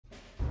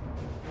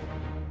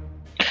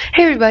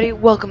Hey everybody,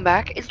 welcome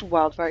back. It's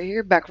Wildfire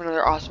here, back for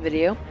another awesome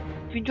video.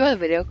 If you enjoyed the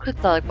video, click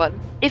the like button.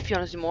 If you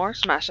want to see more,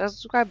 smash that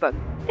subscribe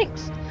button.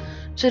 Thanks.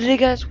 So today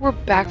guys, we're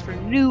back for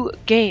a new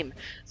game.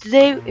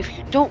 Today, if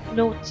you don't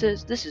know what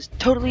this is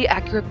Totally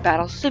Accurate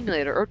Battle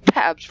Simulator, or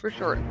T.A.B.S for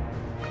short.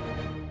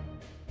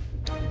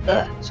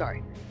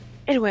 Sorry.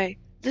 Anyway,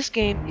 this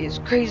game is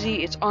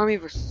crazy. It's army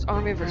versus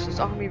army versus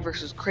army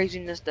versus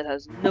craziness that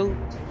has no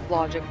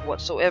logic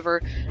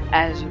whatsoever.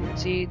 As you can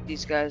see,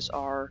 these guys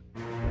are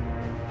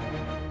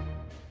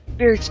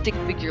very stick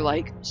figure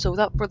like. So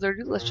without further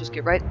ado, let's just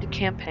get right into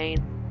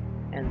campaign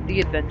and the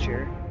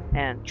adventure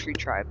and tree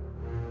tribe.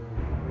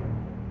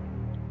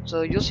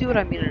 So you'll see what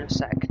I mean in a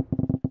sec.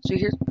 So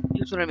here's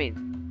what I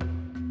mean.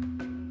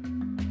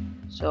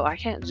 So I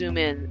can't zoom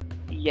in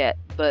yet,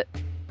 but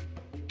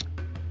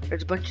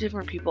there's a bunch of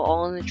different people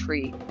all in the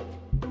tree.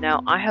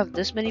 Now I have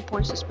this many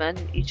points to spend,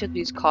 and each of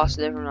these costs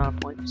a different amount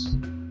of points.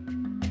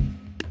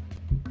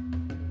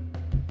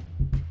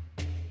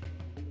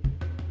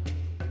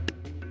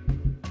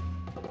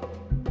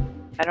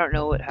 I don't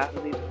know what half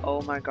of these.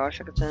 Oh my gosh,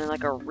 I could send in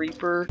like a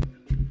Reaper.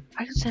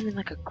 I could send in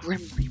like a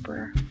Grim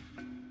Reaper.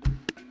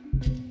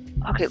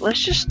 Okay, let's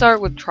just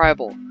start with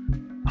Tribal.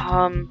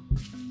 What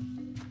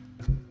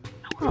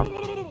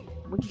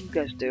do you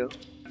guys do?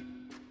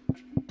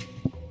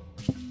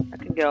 I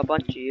can get a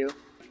bunch of you.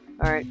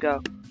 Alright,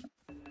 go.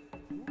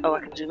 Oh,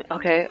 I can zoom in.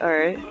 Okay,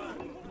 alright.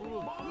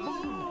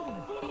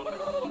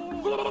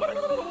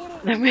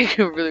 They're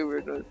making a really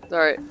weird noise.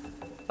 Alright.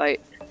 Fight.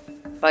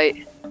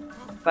 Fight.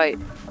 Fight.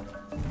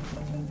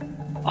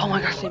 Oh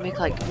my gosh, they make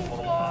like...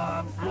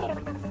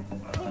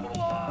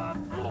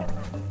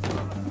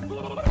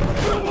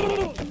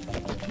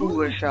 Ooh,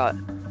 what a shot.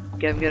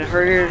 Get him,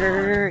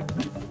 hurry.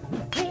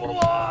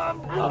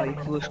 Oh, you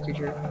foolish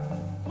creature.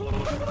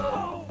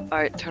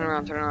 Alright, turn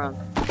around.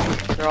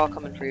 They're all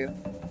coming for you.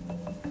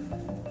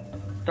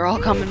 They're all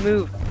coming,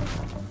 move.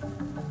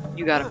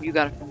 You got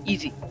him.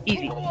 Easy.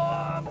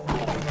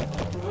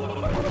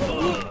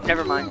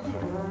 Never mind.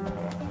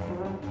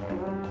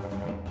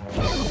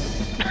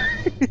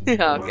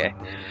 Okay.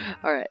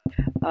 Alright.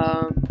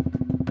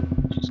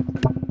 Just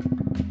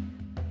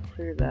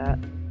clear that.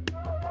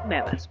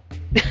 Mammoth.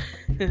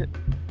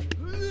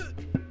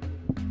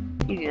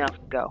 Easy enough.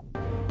 Go.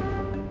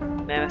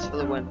 Mammoth for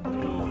the win.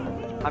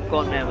 I'm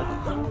going Mammoth.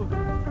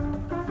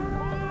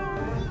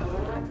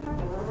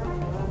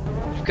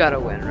 You've got to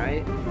win,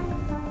 right?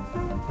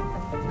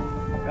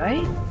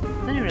 Right?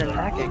 It's not even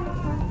attacking.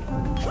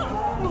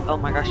 Oh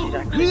my gosh, she's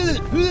actually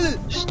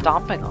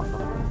stomping on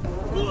them.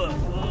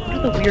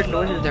 Look at the weird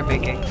noises they're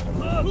making.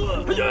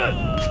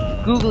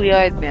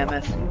 Googly-eyed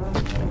mammoth.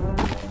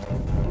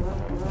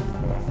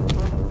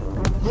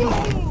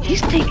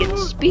 He's taking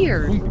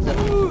spears.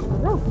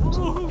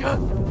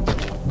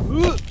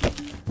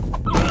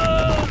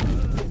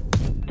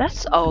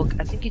 That's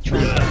I think he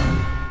tried.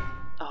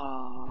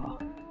 Oh.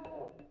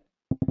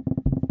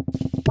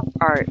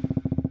 Alright.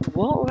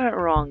 What went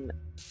wrong?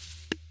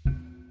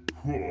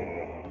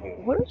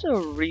 What does a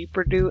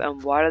Reaper do,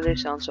 and why do they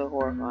sound so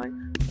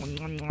horrifying?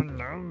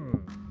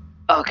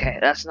 Okay,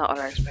 that's not what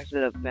I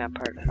expected a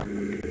vampire to have.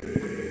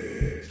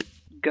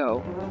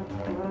 Go.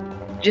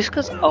 Just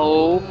cause,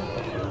 oh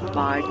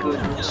my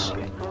goodness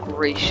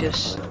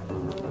gracious.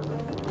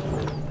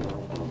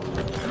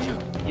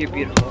 You're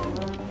beautiful.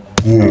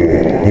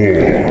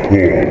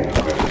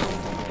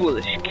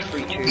 Foolish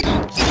creatures.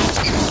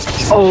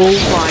 Oh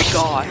my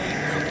gosh.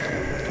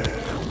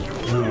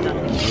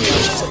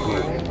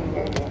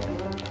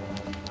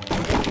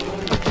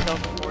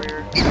 Stealth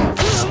warrior.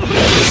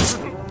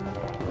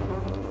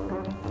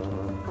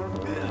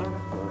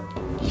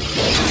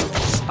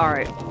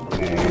 Alright.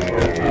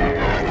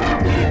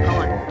 Come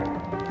on.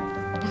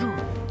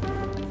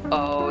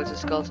 Oh, it's a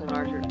skeleton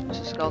archer. It's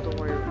a skeleton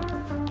warrior.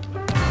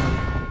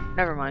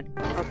 Never mind.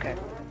 Okay.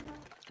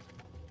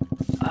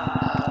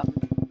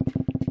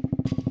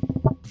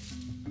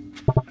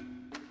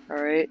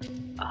 Alright.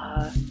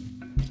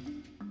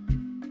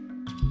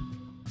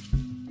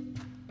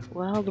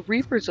 Well, the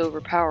Reaper's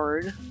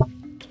overpowered.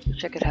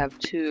 Wish I could have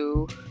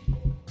two.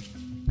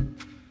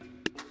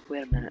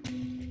 Wait a minute.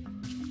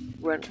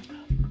 Where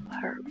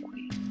are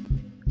we?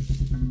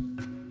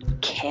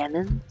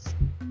 Cannons?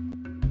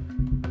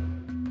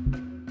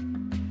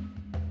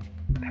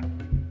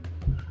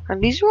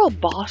 And these are all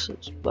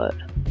bosses, but...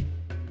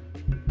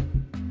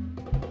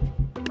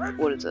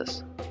 What is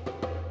this?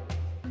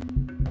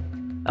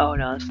 Oh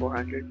no, it's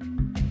 400.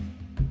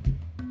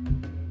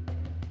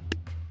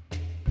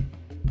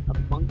 A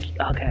monkey?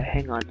 Okay,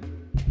 hang on.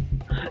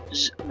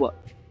 What?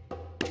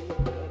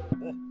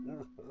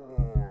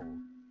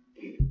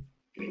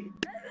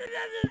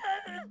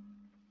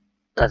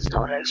 That's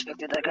not what I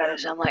expected that guy to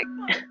sound like.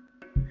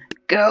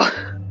 Go!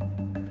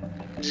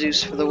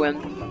 Zeus for the win.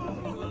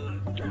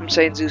 I'm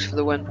saying Zeus for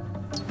the win.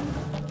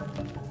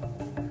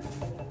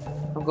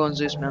 I'm going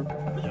Zeus, man.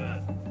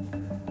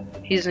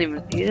 He doesn't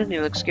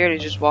even look scared,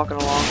 he's just walking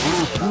along.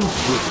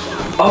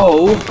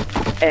 Oh!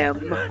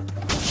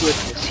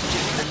 Goodness, he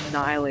just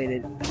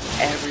annihilated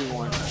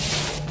everyone.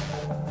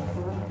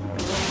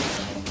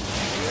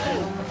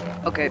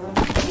 Okay,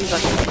 he's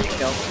not gonna get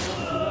killed.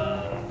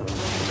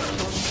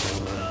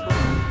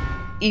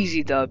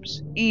 Easy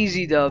dubs.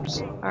 Easy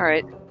dubs.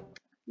 Alright.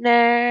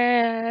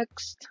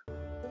 Next.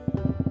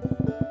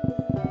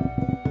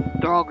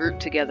 They're all grouped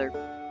together.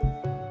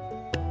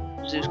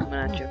 Zeus coming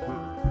at you.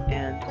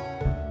 And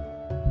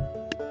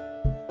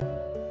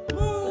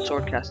the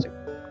sword casting.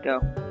 Go.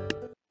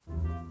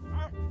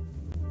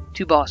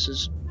 2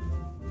 bosses.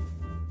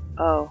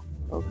 Oh,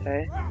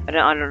 okay. I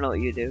don't know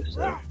what you do,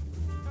 so.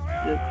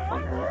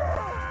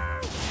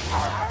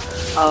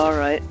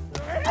 Alright.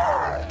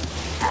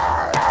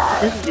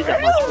 It doesn't do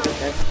that much, but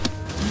okay.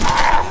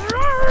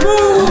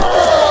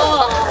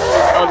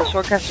 Oh, the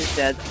swordcaster's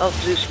dead. Oh,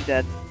 Zeus is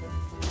dead.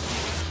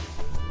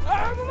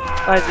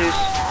 Bye, Zeus.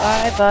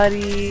 Bye,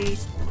 buddy.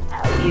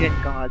 Even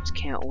gods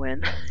can't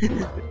win.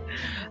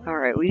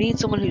 Alright, we need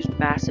someone who's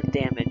massive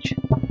damage.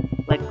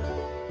 Like,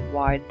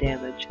 wide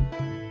damage.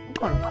 I'm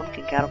going to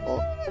pumpkin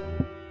catapult.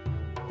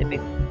 They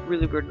make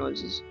really weird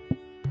noises.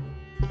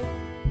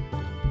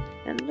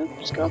 And the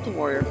skeleton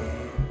warrior.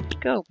 Let's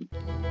go.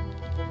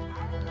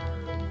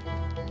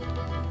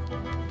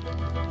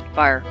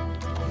 Fire.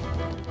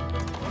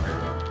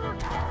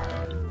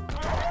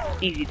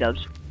 Easy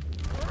dubs.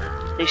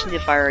 They just need to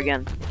fire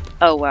again.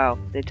 Oh wow,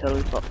 they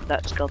totally felt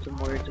that skeleton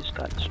warrior just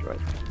got destroyed.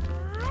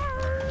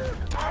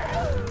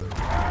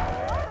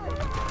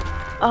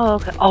 Oh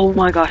okay. Oh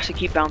my gosh, they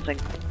keep bouncing.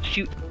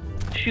 Shoot.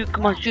 Shoot,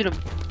 come on, shoot them.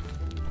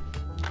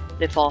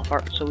 They fall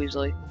apart so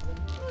easily.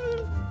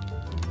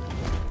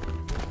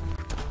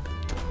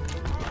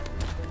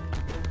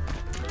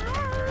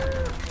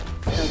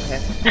 Okay.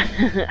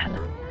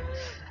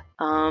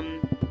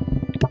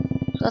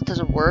 So that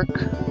doesn't work.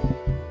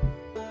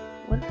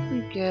 What if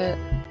we get...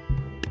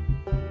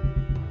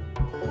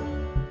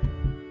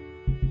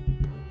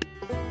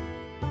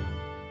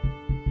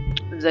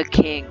 the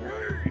king.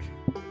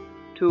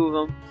 2 of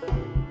them.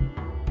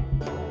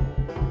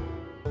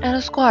 And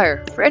a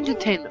squire for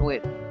entertainment.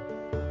 Wait.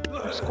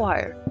 A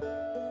squire.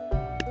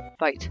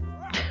 Fight.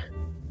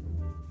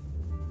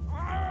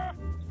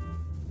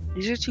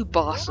 These are 2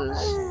 bosses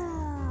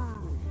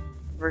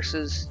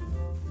versus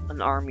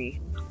an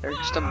army. They're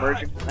just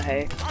emerging from the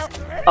hay.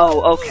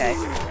 Oh, okay.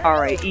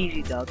 Alright,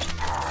 easy dubs.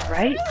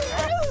 Right?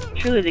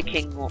 Surely the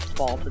king won't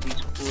fall to these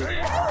foolish.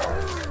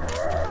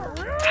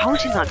 How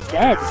is he not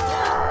dead?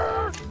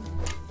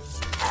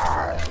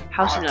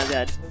 How's he not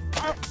dead?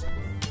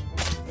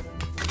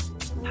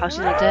 How's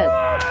he not dead?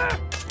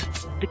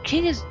 The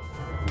king is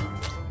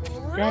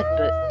dead,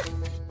 but...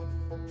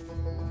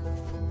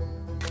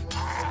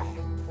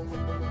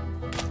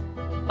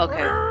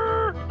 Okay.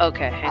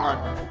 Okay, hang on.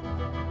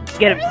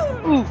 Get him!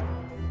 Ooh!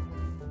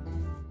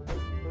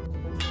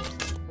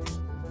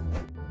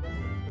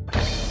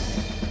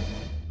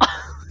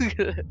 Look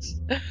at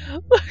this.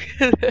 Look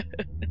at it.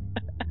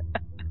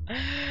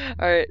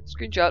 Alright,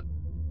 screenshot.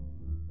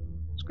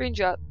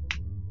 Screenshot.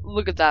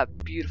 Look at that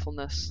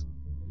beautifulness.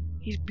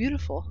 He's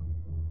beautiful.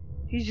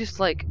 He's just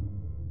like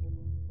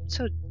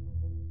so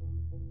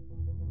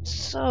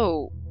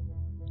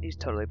he's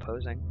totally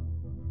posing.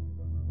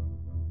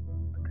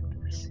 Look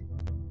at this.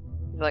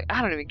 He's like,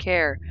 I don't even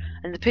care.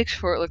 And the picture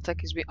for it looks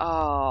like he's being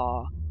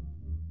oh,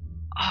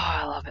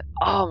 I love it.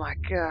 Oh my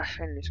gosh,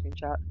 I need a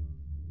screenshot.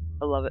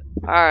 I love it.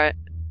 Alright.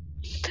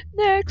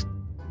 Next.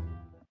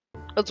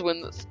 Let's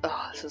win this.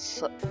 Oh, this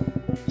is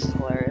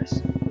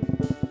hilarious.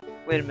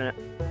 Wait a minute.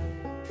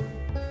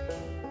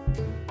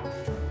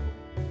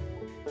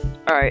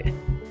 Alright.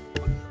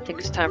 I think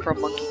it's time for a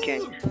Monkey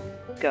King.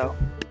 Go.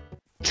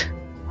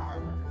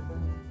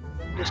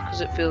 Just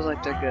because it feels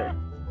like they're good.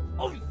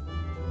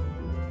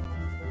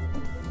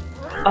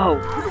 Oh.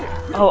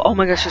 Oh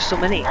my gosh, there's so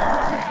many.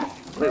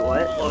 Wait,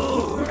 what?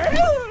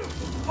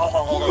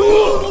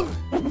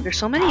 There's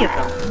so many of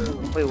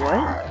them. Wait,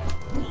 what?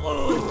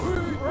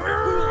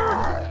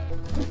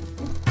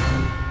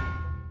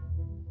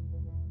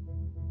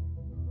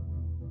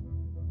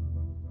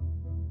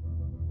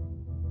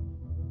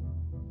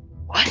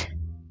 What?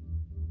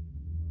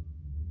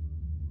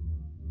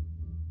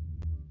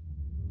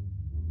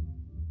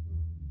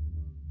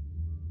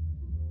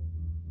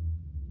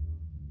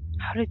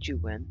 How did you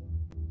win?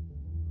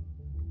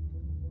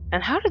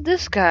 And how did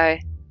this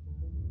guy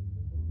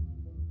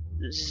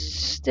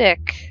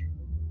stick?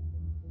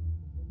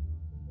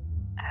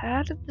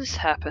 How did this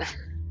happen?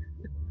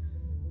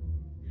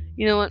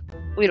 You know what?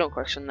 We don't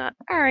question that.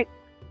 Alright.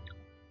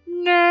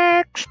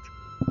 Next!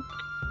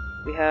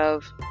 We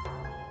have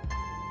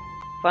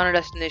Final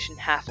Destination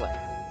Half-Life.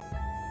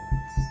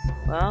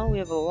 Well, we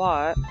have a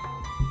lot.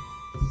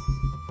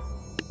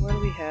 What do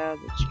we have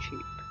that's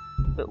cheap,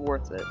 but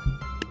worth it?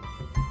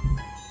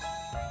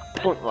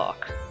 Point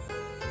lock.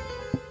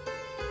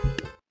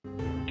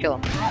 Kill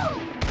him.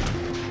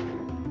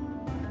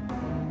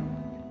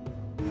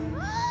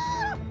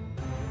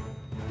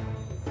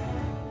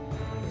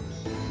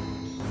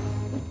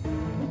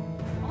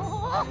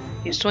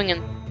 He's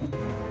swinging.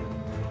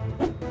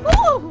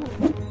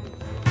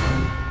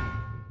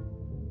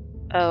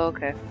 Oh,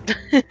 okay.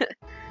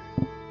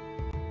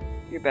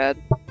 You're bad.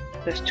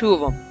 There's 2 of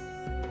them.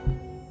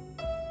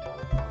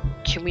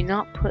 Can we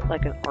not put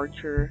like an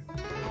archer?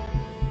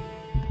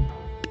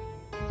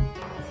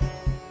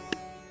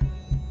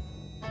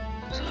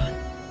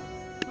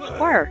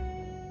 Fire!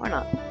 Why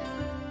not?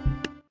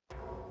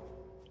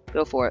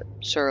 Go for it,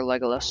 Sir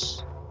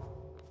Legolas.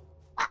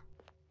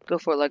 Go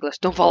for it, Legolas.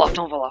 Don't fall off,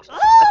 don't fall off.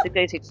 I think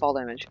they take fall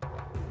damage.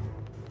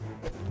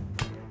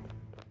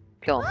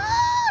 Kill him.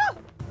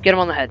 Get him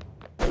on the head.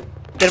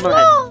 Get him on the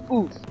head.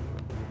 Ooh.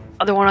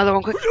 Other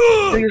one, quick.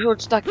 No, your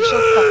sword's stuck,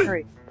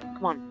 hurry.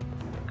 Come on.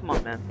 Come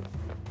on, man.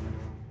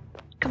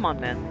 Come on,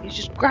 man. He's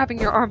just grabbing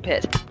your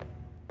armpit.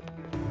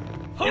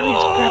 No,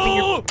 he's grabbing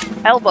your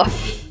elbow.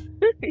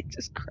 He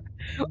just grabbed.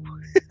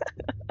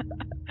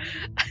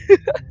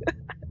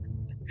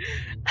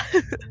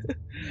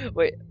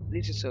 Wait,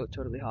 these are so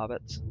totally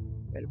hobbits.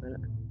 Wait a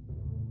minute.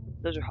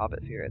 Those are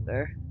hobbit feet right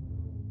there.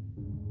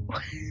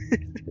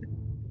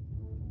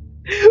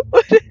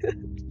 What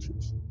is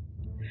this?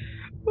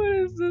 What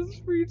is this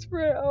free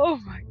spray? Oh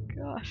my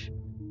gosh.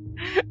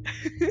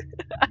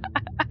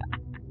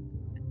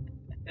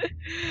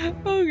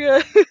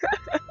 Okay.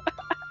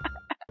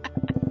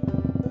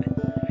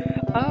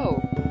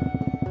 Oh.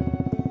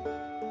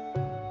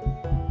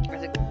 I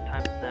think the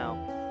time is now.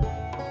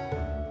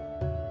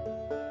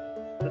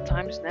 The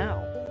time is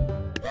now.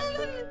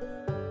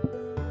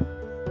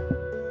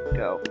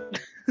 Go.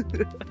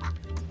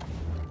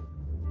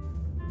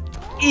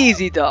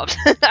 Easy dubs.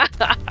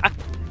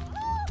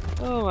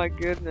 Oh my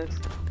goodness.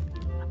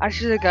 I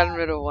should have gotten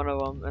rid of one of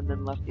them and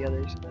then left the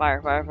others.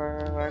 Fire, fire, fire,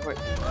 fire, fire,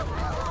 fire.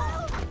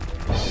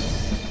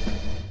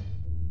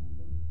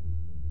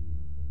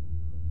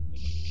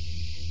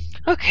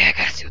 Okay, I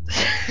gotta see what this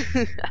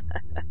is.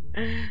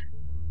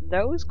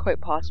 That was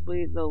quite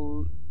possibly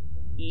the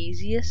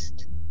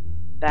easiest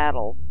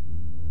battle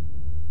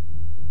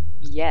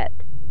yet,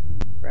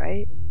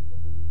 right?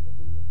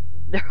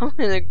 They're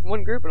only like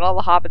one group and all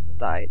the hobbits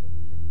died.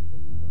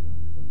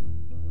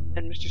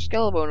 And Mr.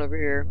 Skelebone over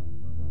here,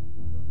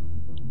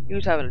 he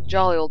was having a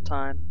jolly old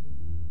time.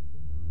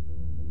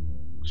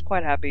 Was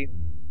quite happy.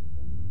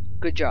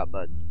 Good job,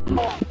 bud.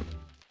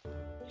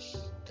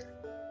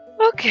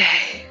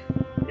 Okay.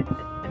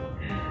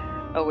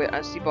 Oh wait,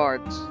 I see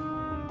bards.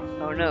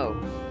 Oh no.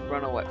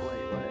 Run away. Wait,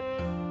 what?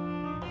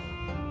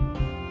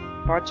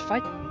 Bards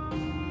fight.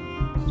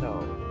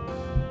 So.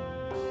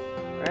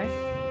 Right?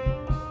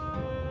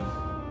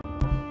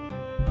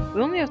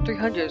 We only have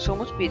 300, so it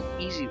must be an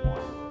easy one.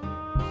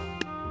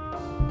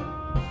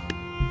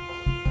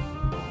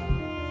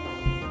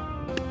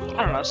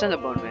 I don't know, send a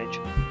Bone Mage.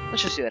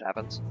 Let's just see what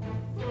happens.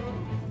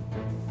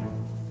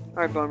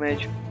 Alright, Bone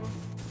Mage.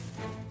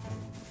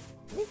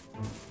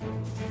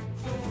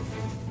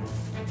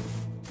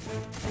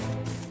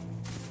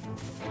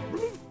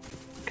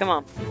 Come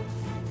on.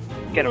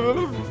 Get him.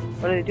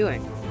 What are they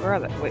doing? Where are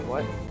they? Wait,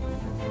 what?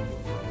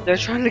 They're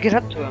trying to get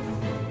up to him.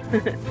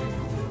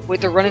 Wait,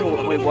 they're running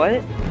away. Wait,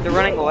 what? They're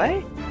running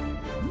away?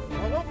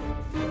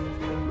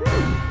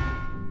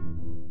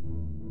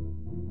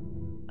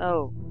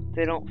 Oh,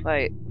 they don't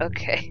fight.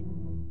 Okay.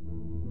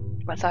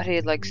 I thought he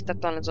had like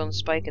stepped on his own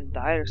spike and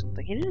died or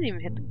something. He didn't even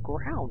hit the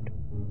ground.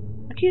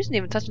 Like he wasn't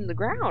even touching the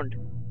ground.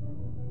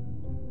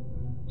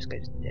 This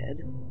guy's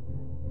dead.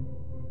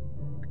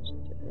 He's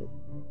dead.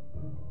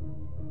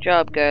 Good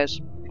job, guys.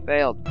 You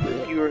failed.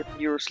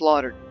 You were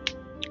slaughtered.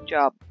 Good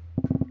job.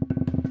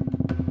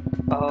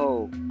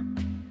 Oh.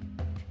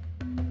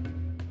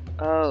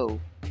 Oh.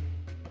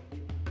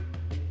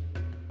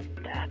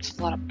 That's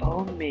a lot of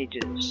bone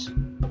mages.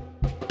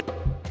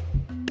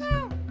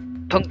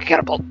 Pumpkin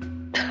catapult.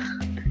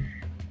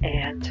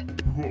 And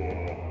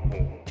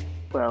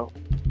well,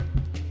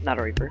 not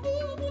a reaper.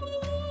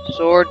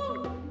 Sword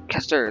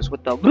casters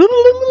with the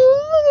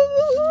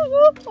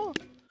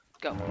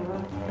go.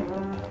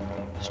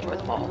 Destroy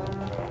them all.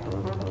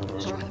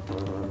 Destroy them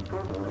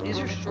all. These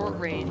are short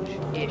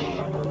range-ish.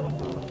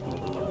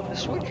 The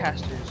sword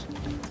casters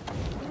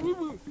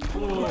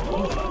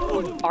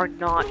are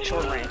not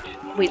short range.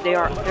 Wait, they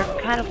are.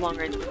 They're kind of long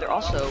range, but they're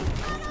also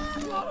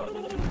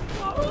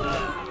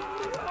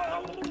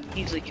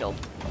easily killed.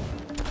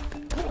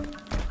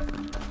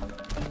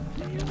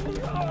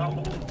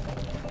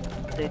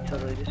 They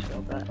totally just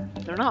failed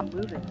that. They're not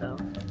moving though.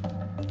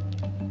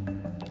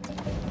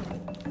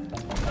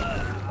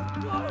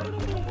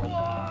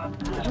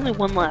 There's only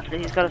one left,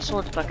 and he's got a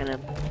sword stuck in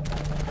him.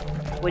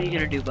 What are you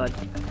gonna do, bud?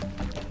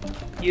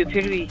 You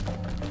appear to be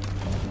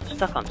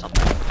stuck on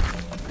something.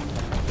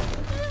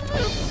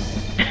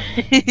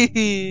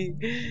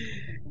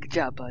 Good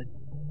job, bud.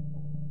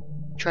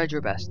 Tried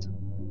your best.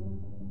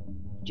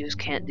 You just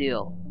can't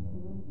deal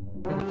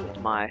with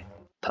my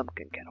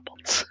pumpkin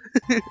catapults.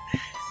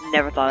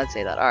 Never thought I'd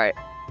say that. Alright.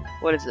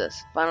 What is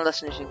this? Final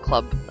Destination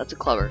Club. That's a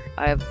clubber.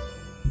 I have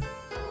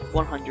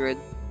 100.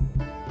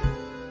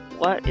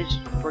 What is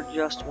for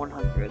just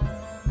 100?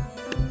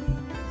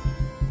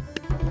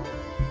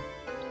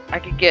 I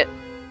could get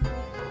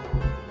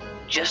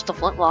just a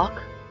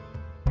flintlock.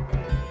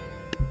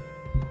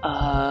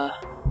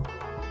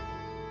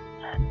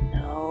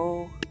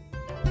 No.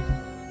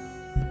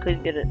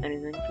 Couldn't get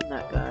anything from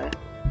that guy.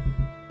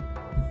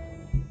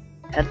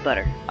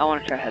 Headbutter. I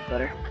want to try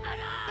headbutter.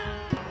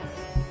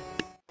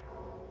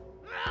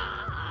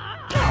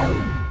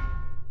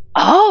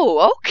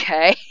 Oh,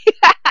 okay.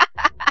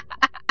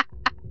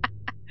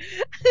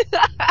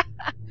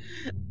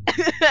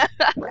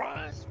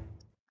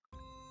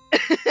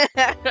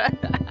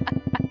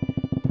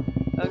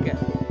 Okay.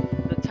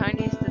 The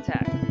tiniest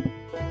attack.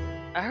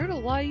 I heard a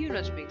lot of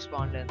units being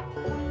spawned in.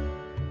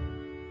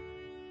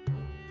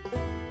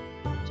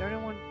 Is there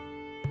anyone?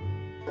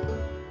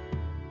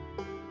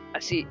 I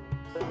see.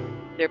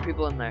 There are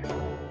people in there.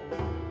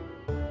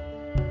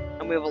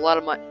 And we have a lot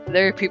of money.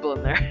 There are people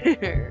in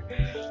there.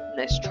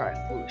 Nice try,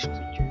 foolish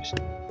creatures.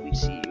 We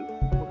see you.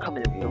 We're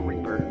coming in with a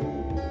Reaper.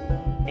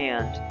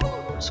 And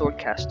a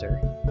Swordcaster.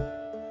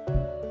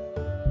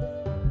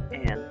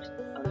 And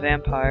a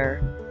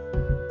Vampire.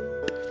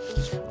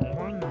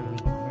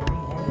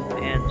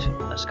 And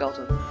a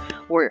Skeleton.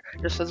 Warrior,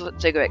 just for the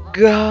sake of it,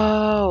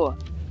 go!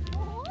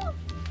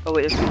 Oh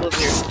wait, there's people over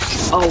here.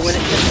 Oh, when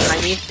it said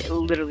tiniest, it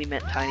literally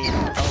meant tiniest.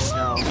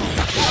 Oh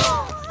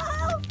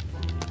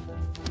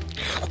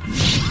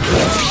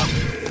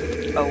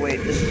no. Oh wait,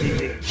 this is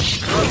easy.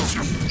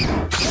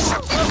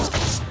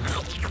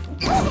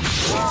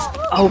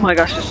 Oh my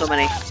gosh, there's so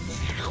many.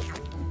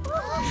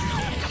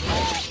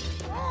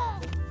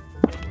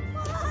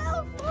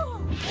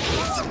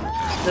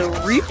 The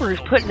Reaper is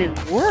putting in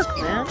work,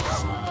 man.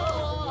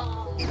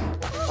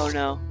 Oh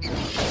no.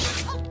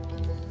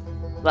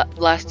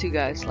 Last two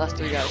guys. Last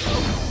three guys.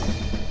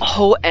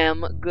 Oh,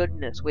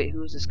 goodness. Wait,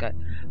 who is this guy?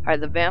 Alright,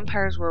 the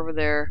vampires were over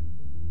there.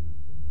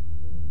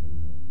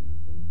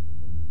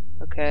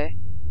 Okay.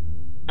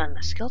 And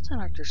the skeleton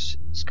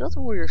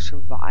warrior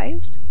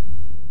survived?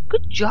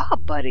 Good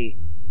job, buddy.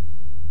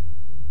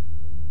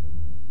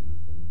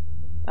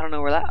 I don't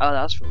know where that. Oh,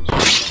 that was from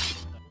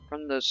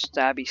the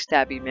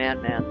stabby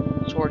man.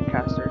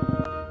 Swordcaster.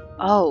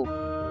 Oh.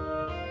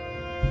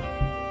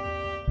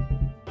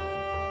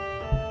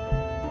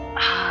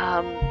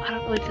 I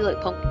don't really feel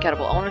like pumpkin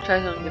catapult. I want to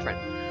try something different.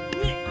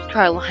 Let's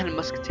try a line of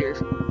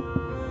musketeers.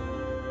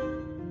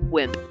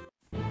 Win.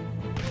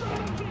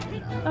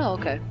 Oh,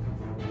 okay.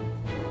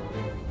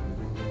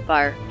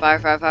 Fire. Fire,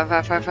 fire, fire,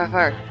 fire, fire, fire,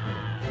 fire.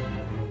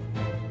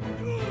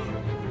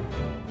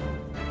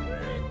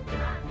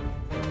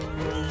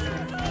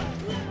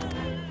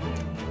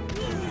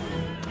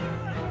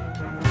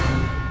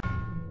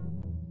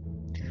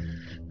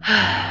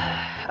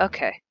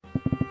 Okay.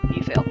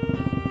 You failed.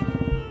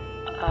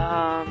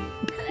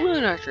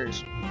 Balloon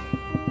archers.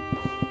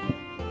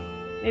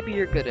 Maybe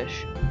you're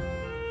goodish.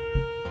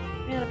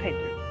 And a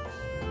painter.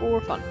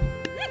 For fun.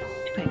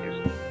 Two painters.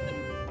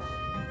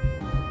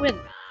 Win.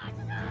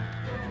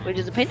 Wait,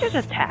 does the painters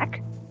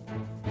attack?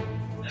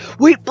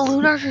 Wait,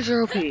 balloon archers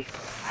are OP!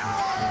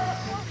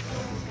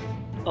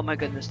 Oh my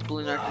goodness, the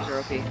balloon archers are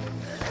OP.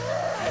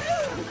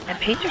 And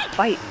painters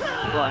fight.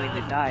 Well, I mean,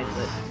 they died,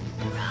 but...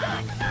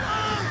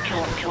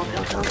 Kill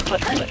him.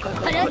 Put.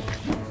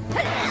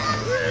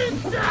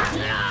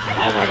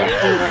 Oh my gosh,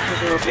 balloon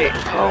archers are OP.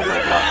 Oh my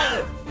gosh.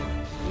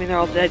 I mean, they're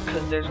all dead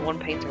because there's one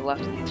painter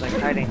left and he's like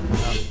hiding.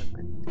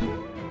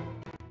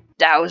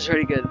 That was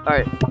pretty good.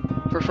 Alright,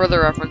 for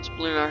further reference,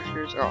 balloon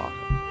archers are awesome.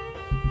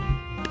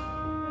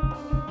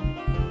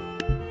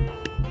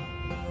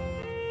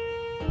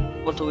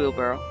 What's a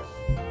wheelbarrow?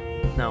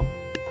 No.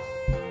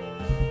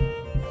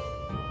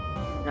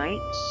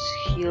 Knights,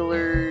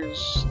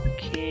 healers,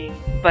 king,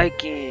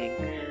 Viking,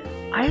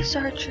 ice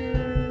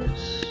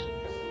archers.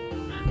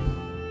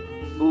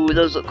 Ooh,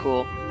 those look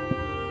cool.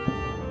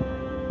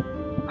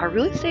 I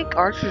really think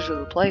archers are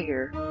the play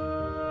here.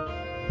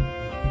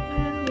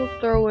 And we'll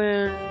throw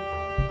in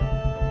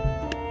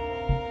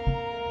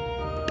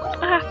a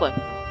halfling.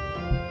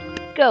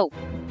 Go!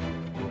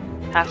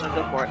 Halfling,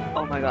 go for it.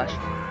 Oh my gosh.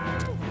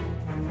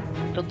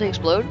 Don't they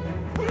explode?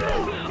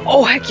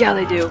 Oh heck yeah,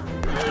 they do!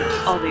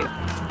 Oh, they...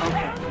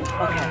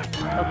 Okay.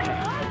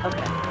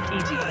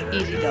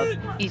 Easy dub.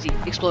 Easy.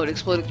 Explode.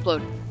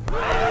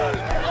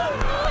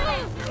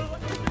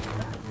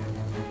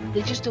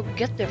 They just don't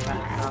get there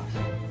fast enough.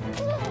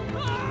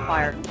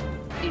 Fire.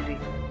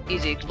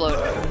 Easy. Explode.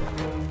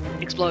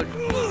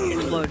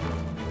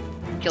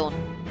 Kill him.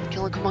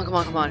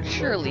 Come on.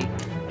 Surely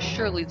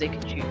they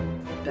can shoot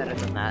better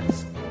than that.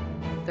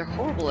 They're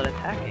horrible at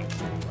attacking.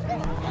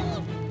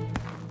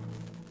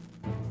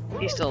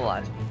 He's still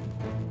alive.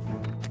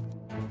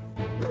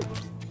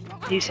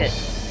 He's hit.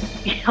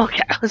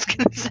 Okay, I was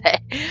gonna say,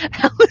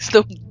 that was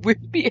the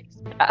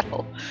wimpiest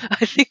battle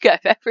I think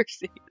I've ever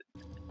seen.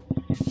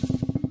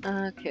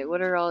 Okay,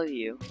 what are all of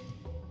you?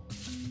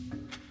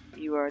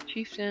 You are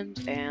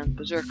chieftains and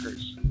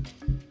berserkers.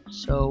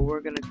 So we're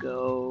gonna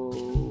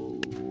go...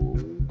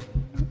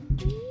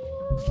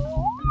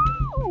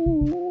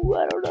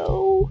 I don't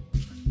know.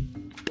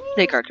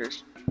 Snake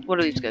archers. What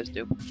do these guys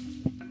do?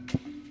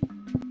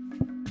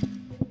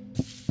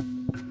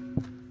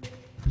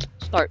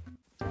 Start.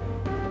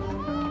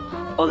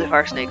 Oh, they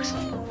fire snakes.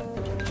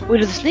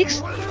 Wait, are the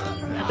snakes?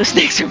 The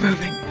snakes are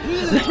moving.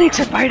 The snakes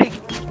are fighting.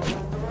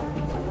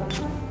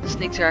 The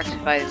snakes are actually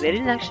fighting. They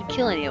didn't actually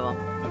kill any of them,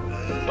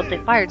 but they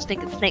fired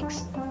stinking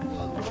snakes.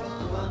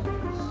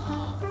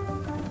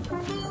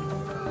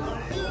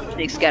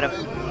 Snakes, get him.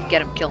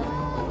 Get him, kill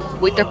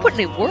him. Wait, they're putting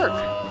in work.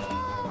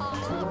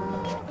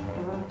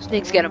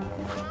 Snakes, get him.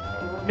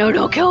 No,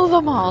 don't kill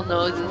them all.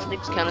 No, the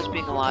snakes count as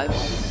being alive.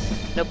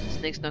 Nope,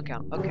 snakes don't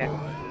count. Okay.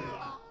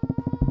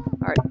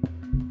 Alright.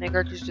 Snake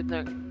archers did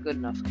not good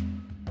enough.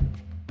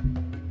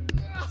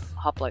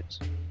 Hoplites.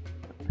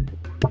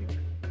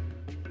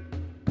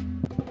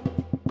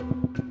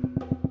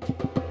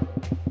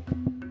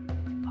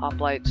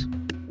 Hoplites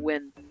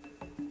win.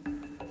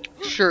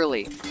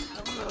 Surely.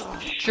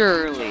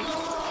 Surely.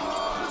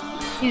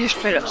 These are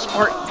straight up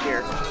Spartans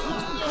here.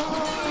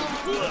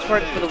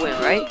 Spartans for the win,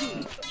 right?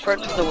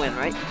 Spartans for the win,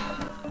 right?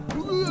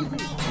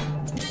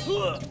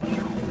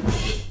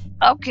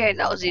 Okay,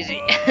 that was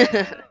easy.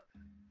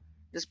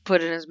 Just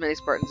put in as many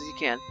Spartans as you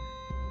can.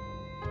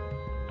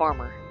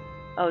 Farmer.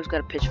 Oh, he's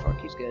got a pitchfork.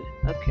 He's good.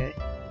 Okay.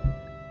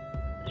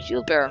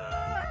 Shield bearer.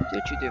 Do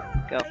what you do.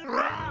 Go.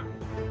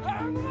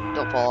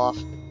 Don't fall off.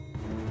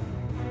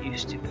 You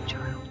stupid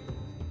child.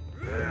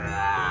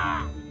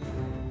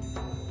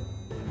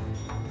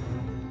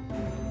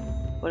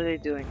 What are they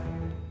doing?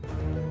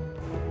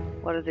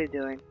 What are they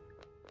doing?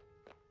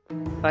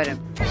 Fight him.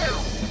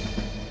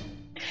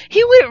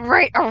 He went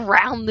right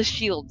around the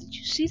shield. Did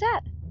you see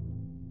that?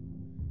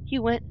 He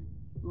went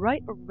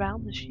right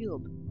around the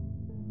shield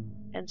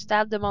and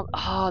stabbed him on.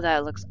 Oh,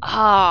 that looks.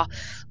 Ah.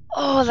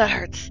 Oh, that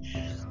hurts.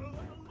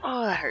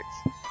 Oh, that hurts.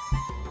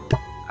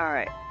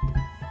 Alright.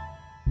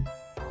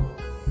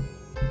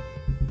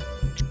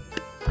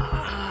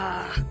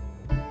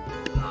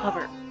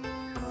 Hover.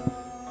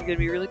 You're gonna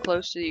be really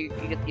close so you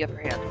get the upper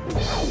hand.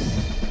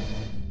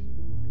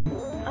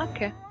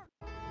 Okay.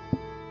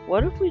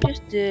 What if we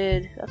just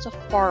did... That's a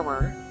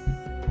farmer.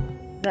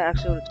 Is that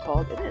actually what it's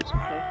called? It is,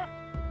 okay.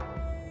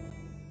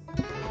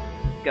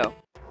 Go.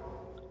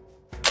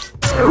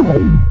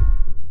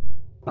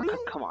 Oh,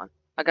 come on.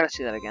 I gotta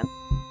see that again.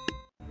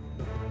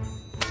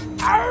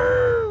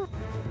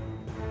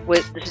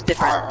 Wait, this is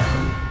different.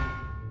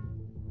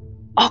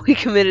 Oh, he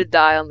committed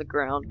die on the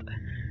ground.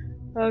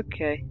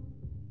 Okay.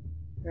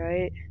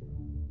 Right?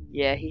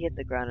 Yeah, he hit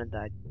the ground and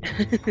died.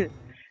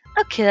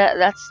 Okay,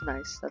 that's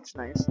nice. That's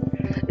nice.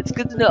 It's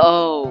good to know.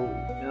 Oh,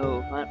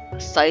 no. Not a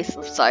scythe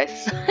of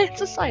scythes. It's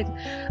a scythe.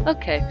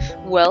 Okay.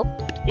 Well,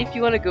 if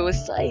you want to go with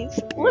scythes,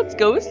 let's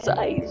go with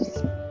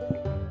scythes.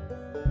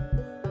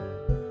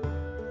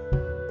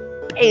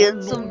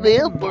 And some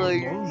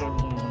vampires.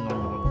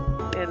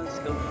 And a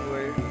skillful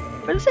warrior.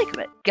 For the sake of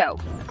it, go.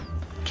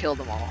 Kill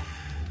them all.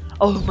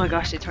 Oh my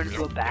gosh, they turned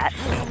into a bat.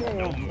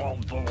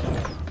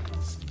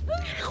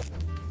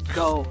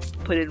 Go.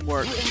 Put in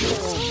work.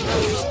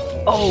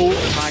 Oh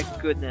my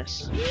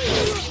goodness.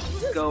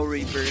 Go,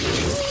 Reaper.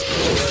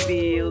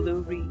 Feel the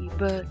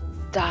Reaper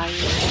die.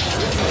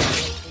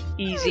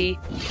 Easy.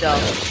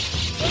 Done.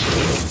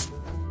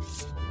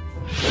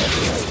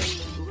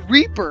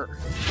 Reaper!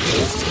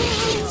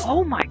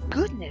 Oh my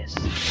goodness!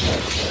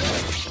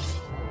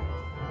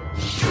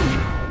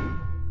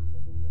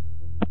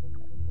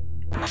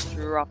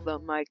 Drop the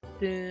mic.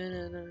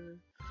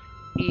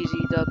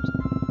 Easy dubs.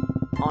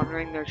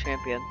 Honoring their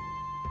champion.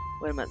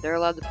 Wait a minute, they're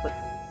allowed to put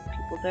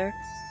people there?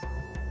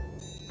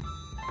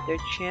 Their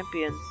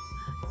champion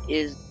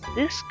is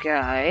this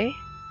guy,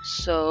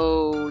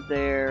 so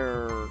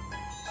they're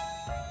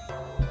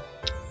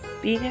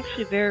being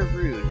actually very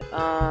rude.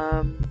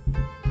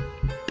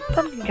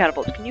 Pumpkin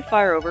catapults, can you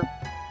fire over?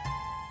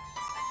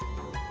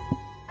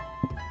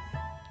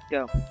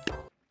 Go.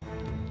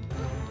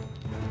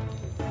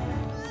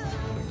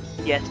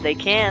 Yes, they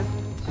can.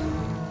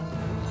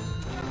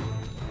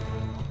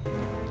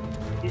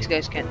 These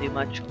guys can't do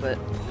much, but,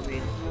 I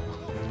mean...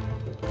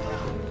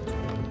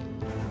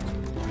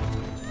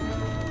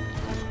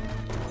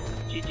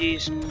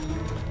 GG's.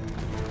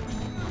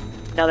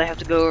 Now they have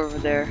to go over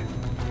there.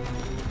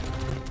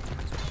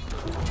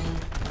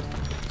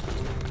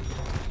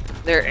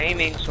 They're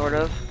aiming, sort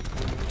of.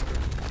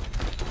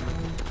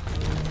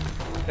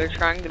 They're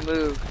trying to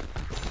move.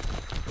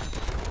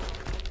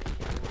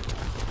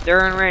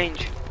 They're in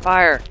range.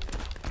 Fire!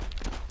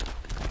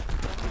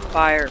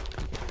 Fire!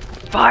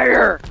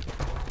 Fire!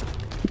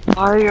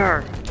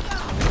 Fire!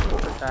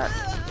 What was that?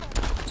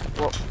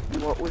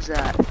 What was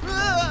that?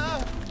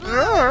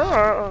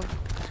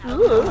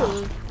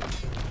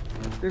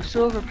 They're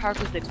so overpowered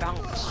that they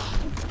bounce.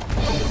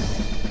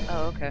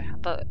 Oh, okay.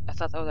 I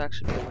thought that would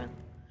actually be a win.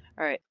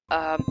 Alright,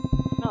 that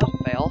was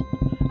a fail.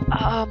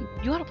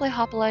 You wanna play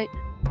Hoplite?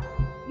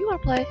 You wanna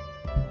play?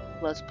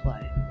 Let's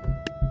play.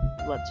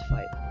 Let's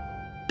fight.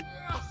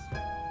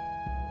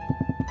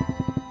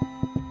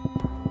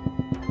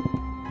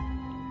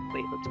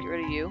 Wait, let's get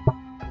rid of you.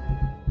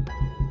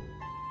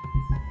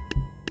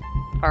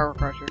 Fire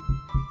pressure.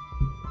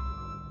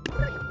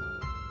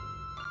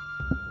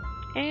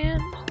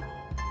 And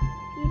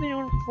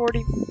anyone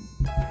 40,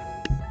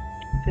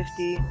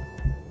 50,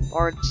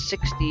 or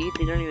 60.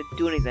 They don't even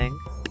do anything.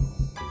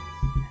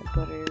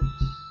 Headbutters.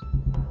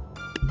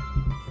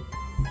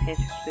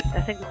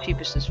 I think the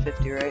cheapest is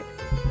 50, right?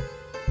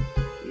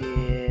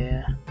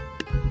 Yeah.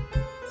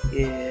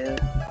 Yeah.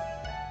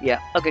 Yeah.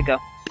 Okay, go.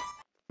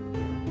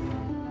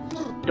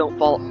 Don't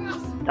fall.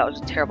 That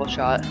was a terrible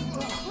shot.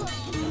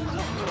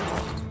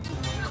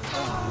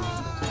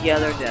 Yeah,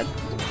 they're dead.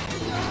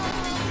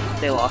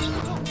 They lost.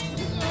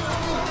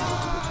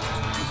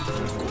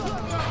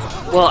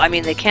 Well, I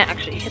mean, they can't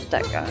actually hit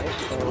that guy,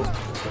 so...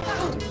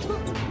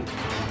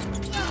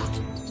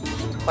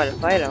 Quite a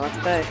fight, I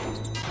must say.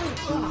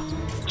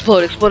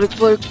 Explode, explode,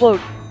 explode,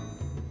 explode!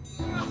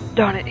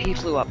 Darn it, he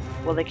flew up.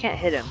 Well, they can't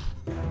hit him.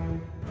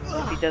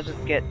 If he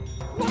doesn't get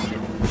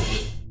hit.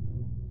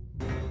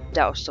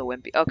 That was so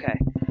wimpy. Okay.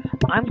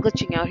 I'm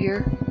glitching out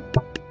here.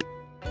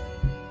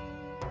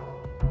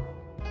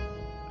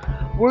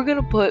 We're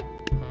gonna put...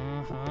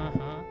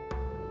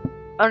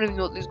 I don't even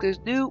know what these guys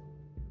do.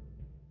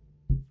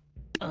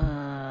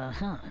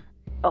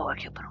 Oh, I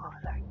can't put them over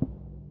there.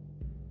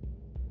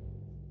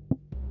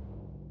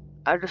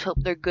 I just hope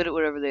they're good at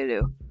whatever they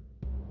do.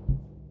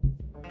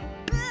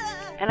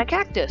 And a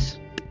cactus.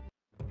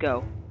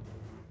 Go.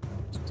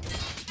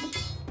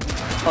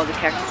 Oh, the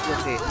cactus will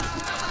see.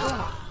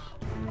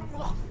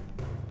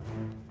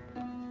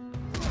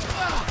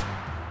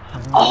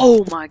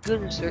 Oh my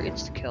goodness, they're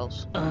insta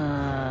kills.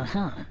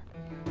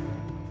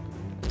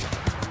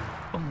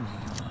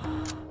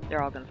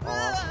 They're all gonna fall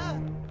off.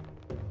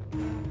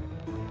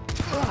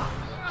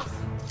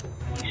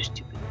 You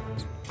stupid.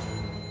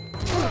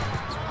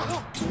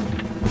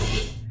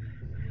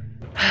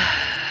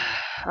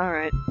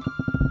 Alright.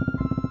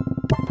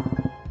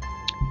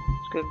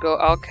 Just gonna go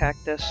out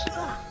cactus.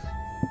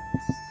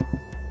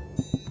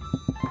 Just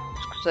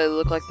cause they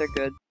look like they're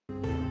good.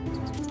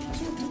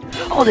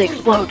 Oh, they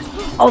explode!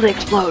 Oh, they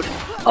explode!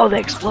 Oh, they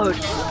explode!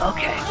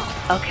 Okay,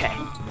 okay,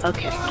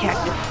 okay.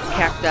 Cactus,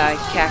 cacti,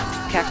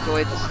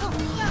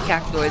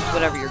 cactoids,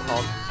 whatever you're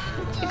called.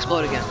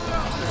 Explode again.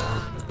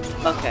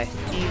 Okay,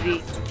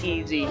 easy,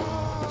 easy.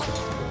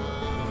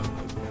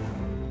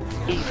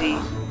 Easy.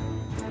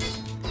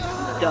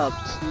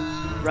 Dubs,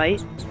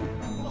 right?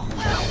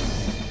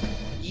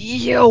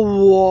 Yeah,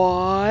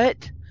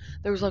 what?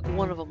 There was like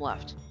one of them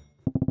left.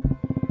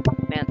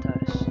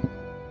 Mantis.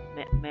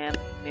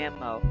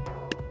 Mammo.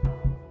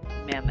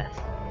 Mammoth.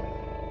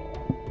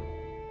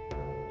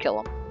 Kill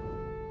him.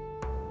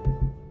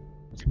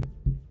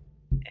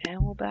 And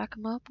we'll back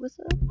him up with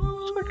a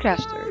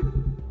swordcaster.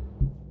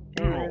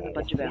 And a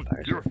bunch of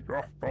vampires.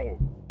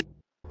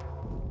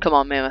 Come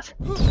on, Mammoth.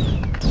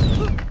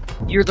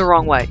 You're the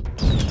wrong way.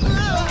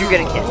 You're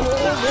getting hit.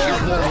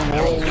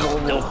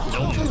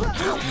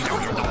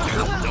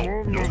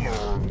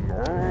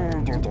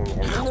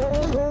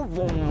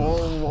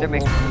 They're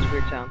making those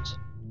weird sounds.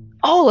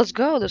 Oh, let's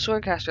go! The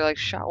swordcaster like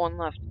shot one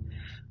left.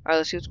 Alright,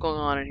 let's see what's going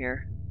on in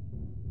here.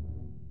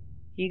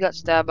 He got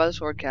stabbed by the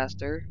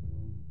swordcaster.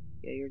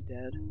 Yeah, you're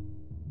dead.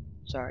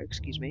 Sorry,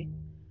 excuse me.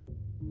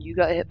 You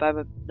got hit by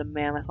the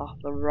mammoth off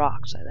the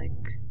rocks, I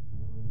think.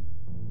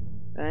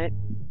 Right?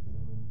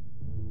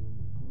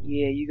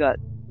 Yeah, you got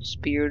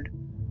speared.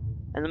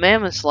 And the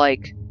mammoth's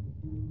like,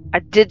 I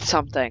did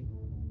something.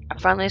 I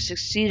finally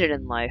succeeded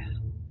in life.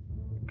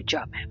 Good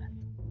job, mammoth.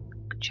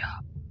 Good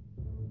job.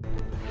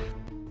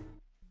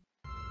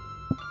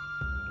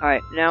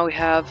 Alright, now we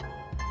have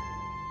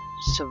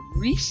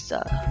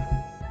Sarisa.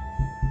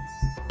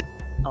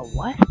 A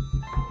what?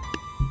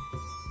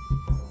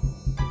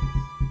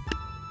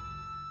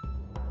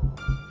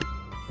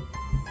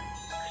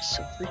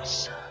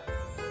 Sarisa.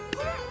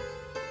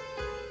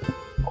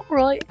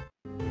 Alright.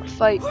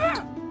 Fight.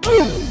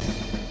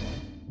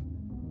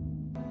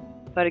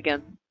 Fight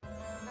again.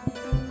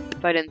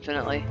 Fight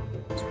infinitely.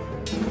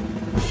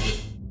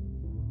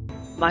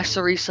 My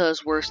Sarisa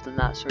is worse than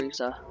that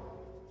Sarisa.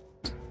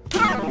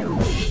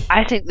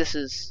 I think this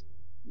is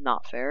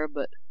not fair,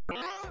 but...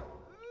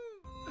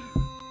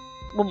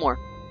 One more.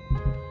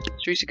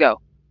 Sarisa,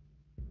 go.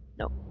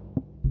 No.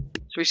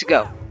 Sarisa,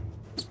 go.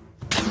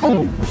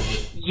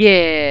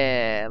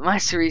 Yeah! My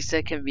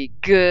Sarisa can be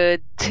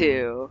good,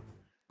 too.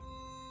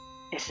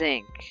 I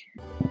think.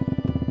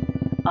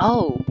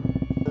 Oh!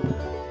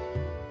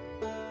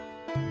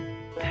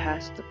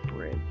 Past the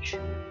bridge.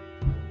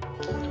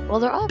 Well,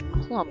 they're all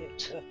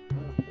clumped.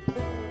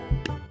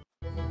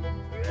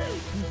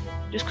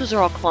 Just because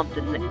they're all clumped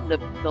and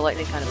the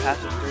lightning kind of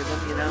passes through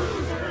them, you know?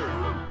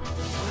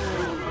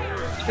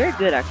 It's very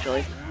good,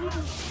 actually.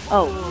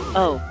 Oh,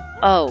 oh,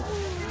 oh,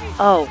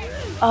 oh,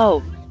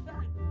 oh.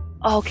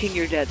 Oh, King,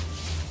 you're dead.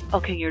 Oh,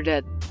 King, you're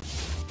dead.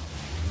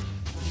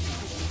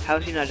 How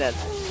is he not dead?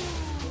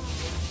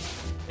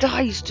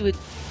 Die, you stupid.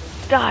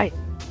 Die.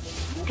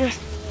 Just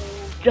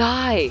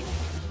die.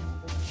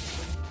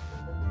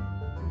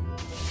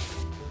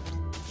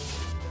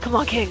 Come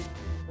on, King.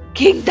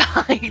 King,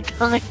 die.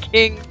 Die,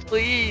 King.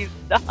 Please,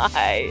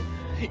 die.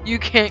 You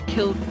can't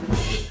kill...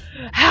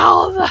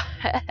 How the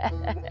heck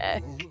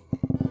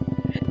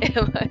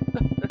am I...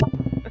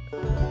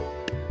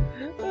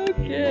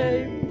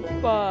 Okay,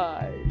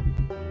 fine.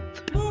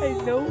 I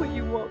know what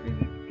you want me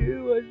to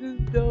do, I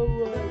just don't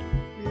want to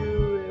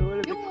do it. What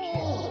are the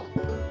kids?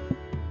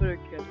 What are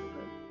kids?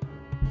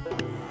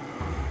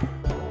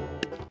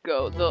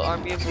 Go, the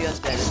army of the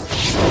undead.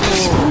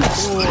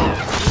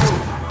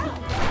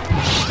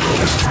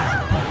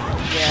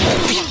 Yeah,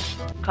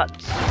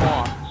 cut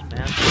sloths,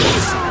 man.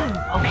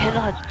 Oh,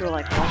 Candleheads throw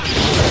like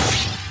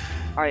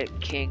alright,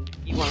 King.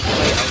 You wanna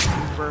fight a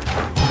Reaper?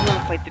 You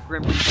wanna fight the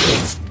Grim Reaper?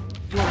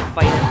 You wanna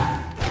fight him?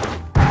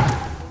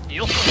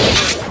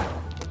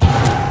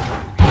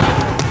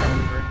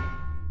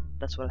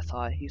 That's what I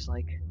thought. He's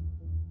like,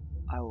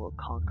 I will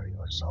conquer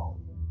your soul.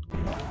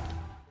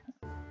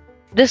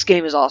 This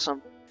game is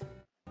awesome.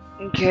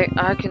 Okay,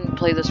 I can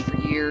play this for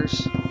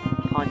years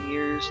upon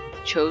years.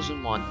 The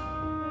Chosen One.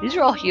 These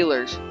are all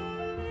healers.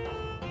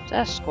 Is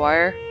that a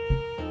Squire?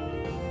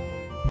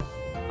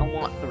 I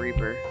want the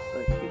Reaper,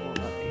 but he won't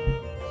let me.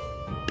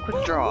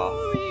 Quick draw.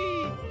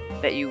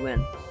 Bet you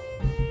win.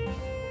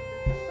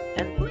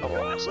 And a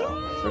lasso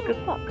for good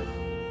luck.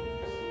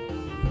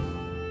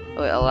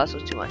 Oh wait, a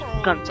lasso's too much.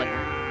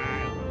 Gunslinger.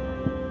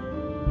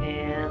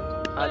 And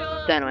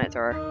a dynamite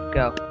thrower.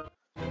 Go.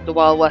 The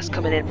Wild West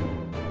coming in.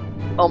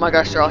 Oh my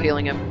gosh, they're all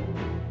healing him.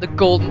 The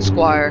Golden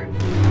Squire.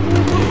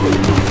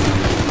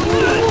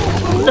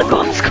 The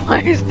Golden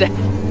Squire is dead.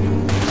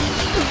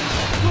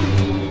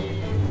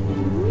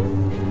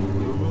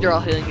 They're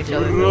all healing each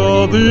other.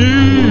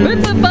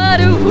 With the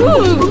badu,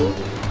 woo!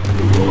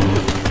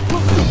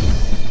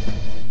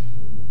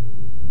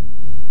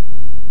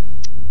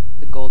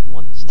 The golden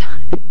one is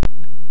died.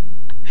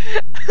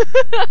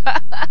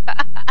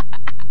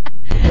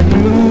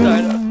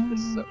 Died up. This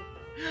is so.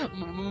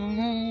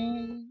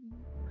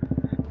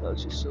 That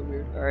was just so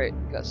weird. Alright,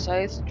 we got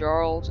Scythe,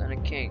 Jarls, and a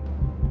King.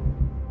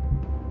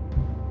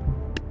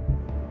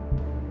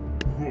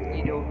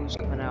 You know who's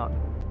coming out.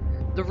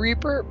 The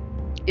Reaper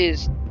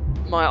is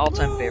my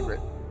all-time favorite.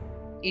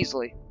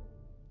 Easily.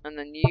 And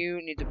then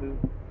you need to move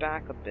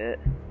back a bit.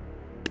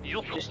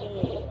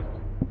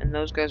 And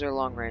those guys are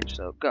long range,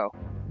 so go.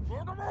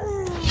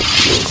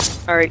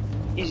 Alright,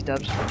 easy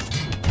dubs.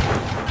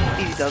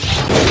 Easy dubs.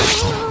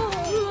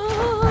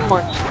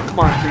 Come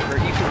on, Reaper.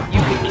 You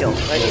can kill,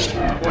 right?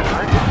 Or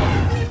not.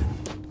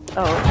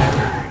 Oh, okay.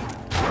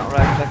 Not what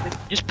I expected.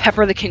 Just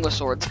pepper the King with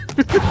swords.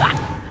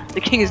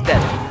 The King is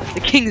dead. The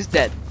King is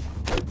dead.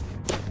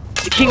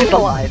 The King is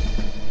alive.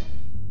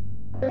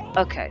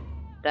 Okay,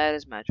 that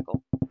is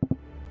magical.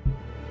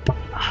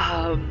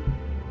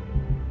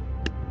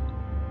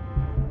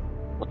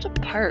 What's a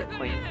pirate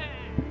queen?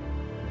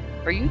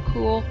 Are you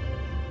cool?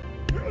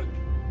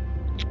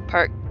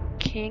 Pirate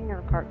king and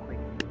a pirate queen.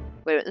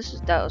 Wait,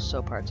 that was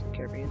so Pirates of the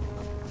Caribbean.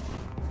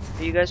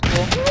 Are you guys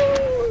cool?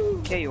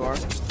 Yeah, you are.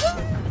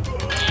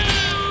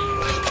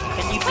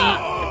 Can you beat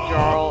a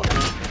Jarl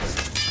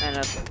and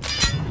a?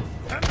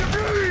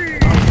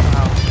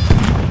 Wow.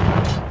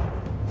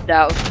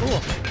 That was cool.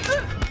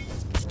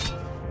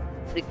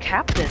 The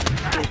captain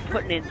is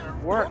putting in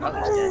work. Oh,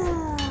 he's dead.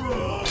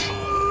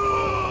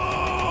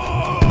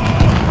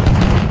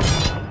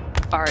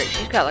 Alright,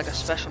 she's got like a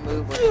special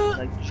move where she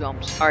like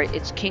jumps. Alright,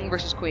 it's king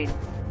versus queen.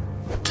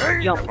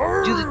 Jump.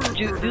 Do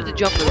the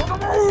jump move.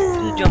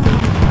 Do the jump move.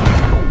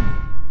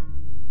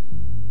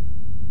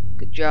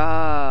 Good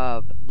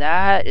job.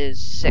 That is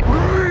sick.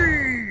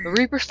 The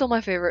Reaper's still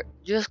my favorite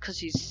just because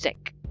he's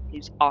sick.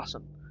 He's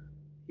awesome.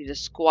 He's a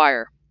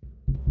squire.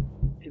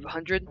 If you have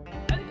 100,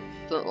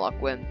 flintlock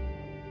win.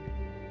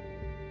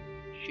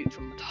 Shoot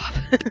from the top.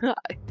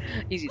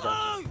 Easy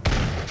done.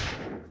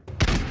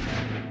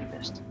 You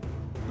missed.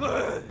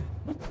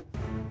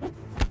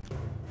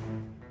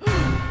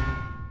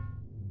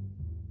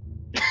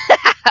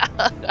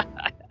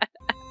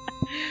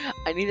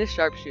 I need a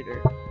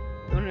sharpshooter.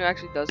 Someone who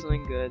actually does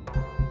something good.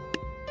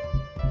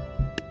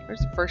 Where's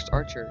the first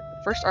archer?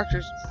 The first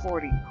archer's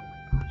 40. Oh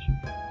my gosh.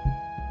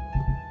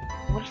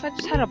 What if I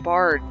just had a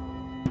bard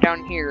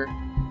down here?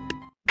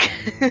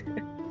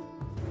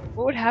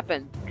 What would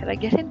happen? Could I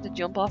get him to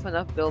jump off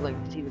enough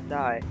buildings that he would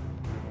die?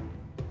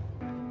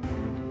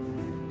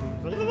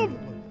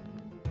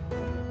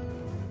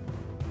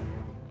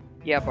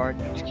 Yeah, bard.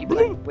 Just keep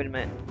playing. Wait a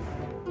minute.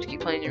 Just keep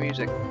playing your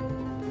music.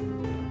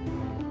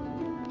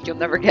 You'll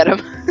never get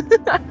him.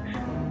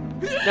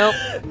 Nope.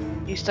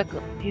 He's stuck.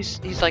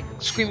 He's like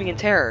screaming in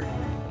terror.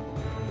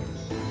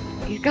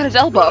 He's got his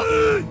elbow.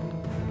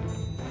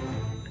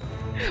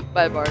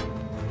 Bye, bard.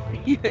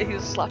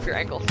 He'll slap your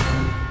ankles.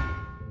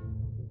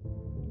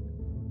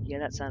 Yeah,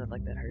 that sounded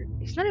like that hurt.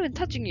 He's not even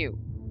touching you.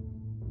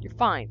 You're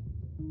fine.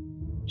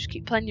 Just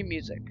keep playing your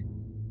music.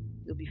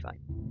 You'll be fine.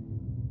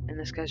 And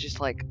this guy's just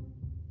like,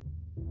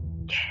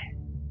 yeah.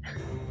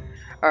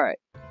 Alright.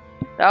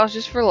 That was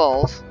just for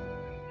lulz.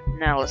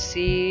 Now let's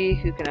see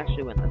who can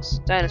actually win this.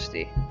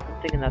 Dynasty.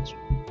 I'm thinking that's...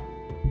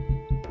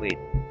 Wait.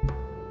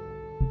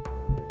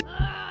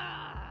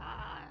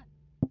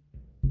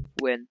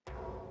 Win.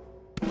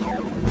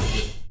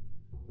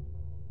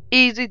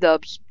 Easy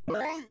dubs.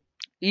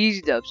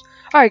 Easy dubs.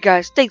 Alright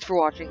guys, thanks for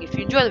watching. If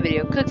you enjoyed the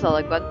video, click the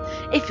like button.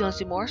 If you want to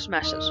see more,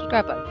 smash that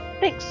subscribe button.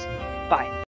 Thanks. Bye.